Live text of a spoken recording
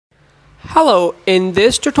Hello, in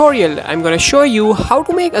this tutorial I'm going to show you how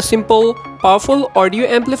to make a simple, powerful audio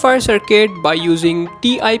amplifier circuit by using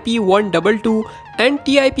TIP122 and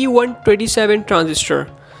TIP127 transistor.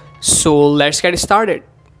 So let's get started.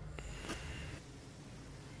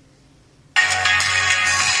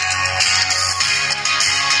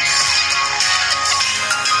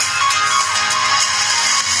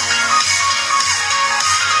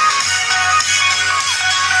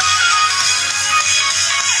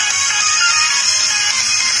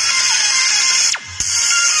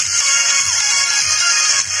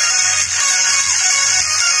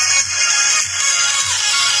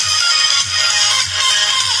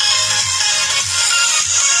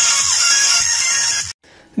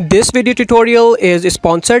 This video tutorial is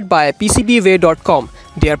sponsored by PCBWay.com.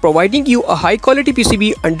 They are providing you a high quality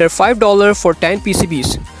PCB under $5 for 10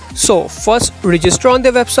 PCBs. So first register on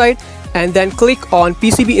their website and then click on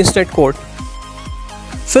PCB Instant Code.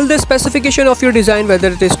 Fill the specification of your design, whether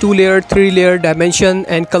it is 2-layer, 3-layer, dimension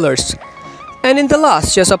and colors. And in the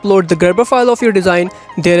last, just upload the Gerber file of your design.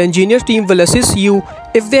 Their engineer team will assist you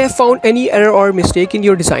if they have found any error or mistake in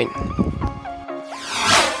your design.